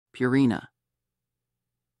Purina.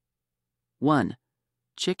 1.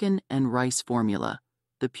 Chicken and rice formula,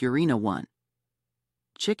 the Purina One.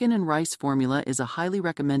 Chicken and rice formula is a highly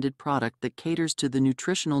recommended product that caters to the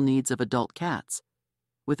nutritional needs of adult cats.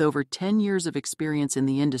 With over 10 years of experience in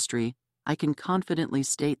the industry, I can confidently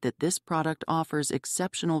state that this product offers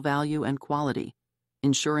exceptional value and quality,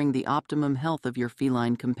 ensuring the optimum health of your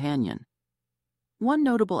feline companion. One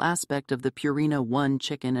notable aspect of the Purina One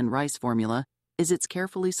chicken and rice formula is its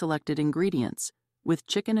carefully selected ingredients, with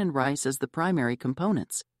chicken and rice as the primary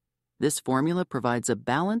components. This formula provides a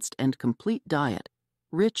balanced and complete diet,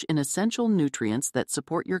 rich in essential nutrients that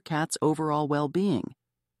support your cat's overall well-being.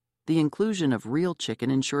 The inclusion of real chicken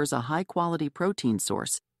ensures a high-quality protein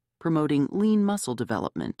source, promoting lean muscle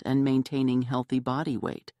development and maintaining healthy body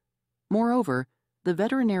weight. Moreover, the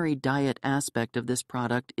veterinary diet aspect of this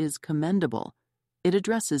product is commendable. It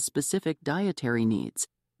addresses specific dietary needs,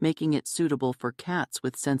 making it suitable for cats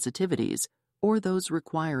with sensitivities or those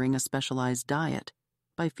requiring a specialized diet,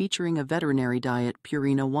 by featuring a veterinary diet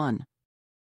Purina One.